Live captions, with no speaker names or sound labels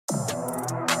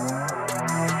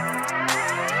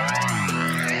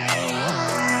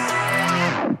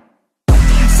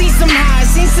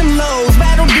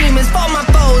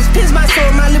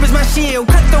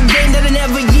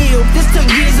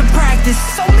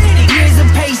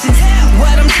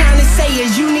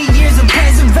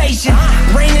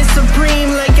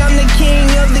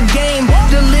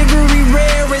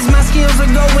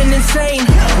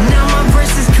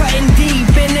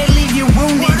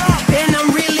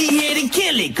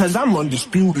it, cause I'm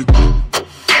undisputed.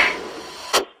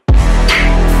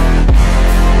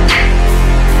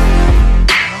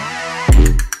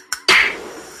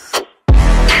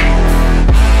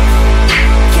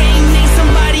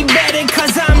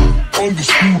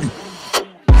 Undisputed.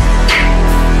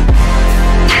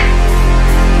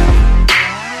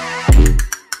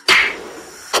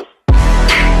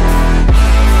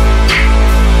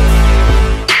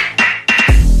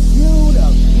 Fueled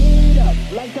up, geared up,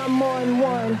 like I'm on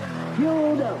one.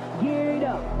 Fueled up, geared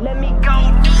up, let me go.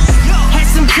 Had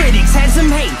some critics, had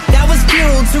some hate, that was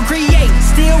fuel to create.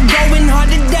 Still going hard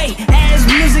today, as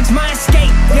music's my escape.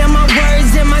 Yeah, my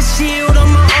words and my shield on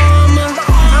my armor.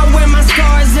 I wear my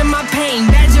scars and my pain,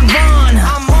 badge of honor.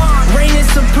 I'm on, reigning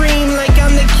supreme like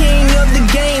I'm the king of the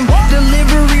game.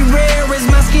 Delivery rare as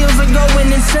my skills are going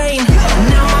insane.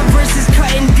 Now my verse is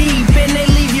cutting deep and they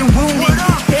leave you wounded.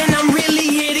 And I'm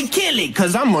really here to kill it,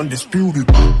 cause I'm undisputed.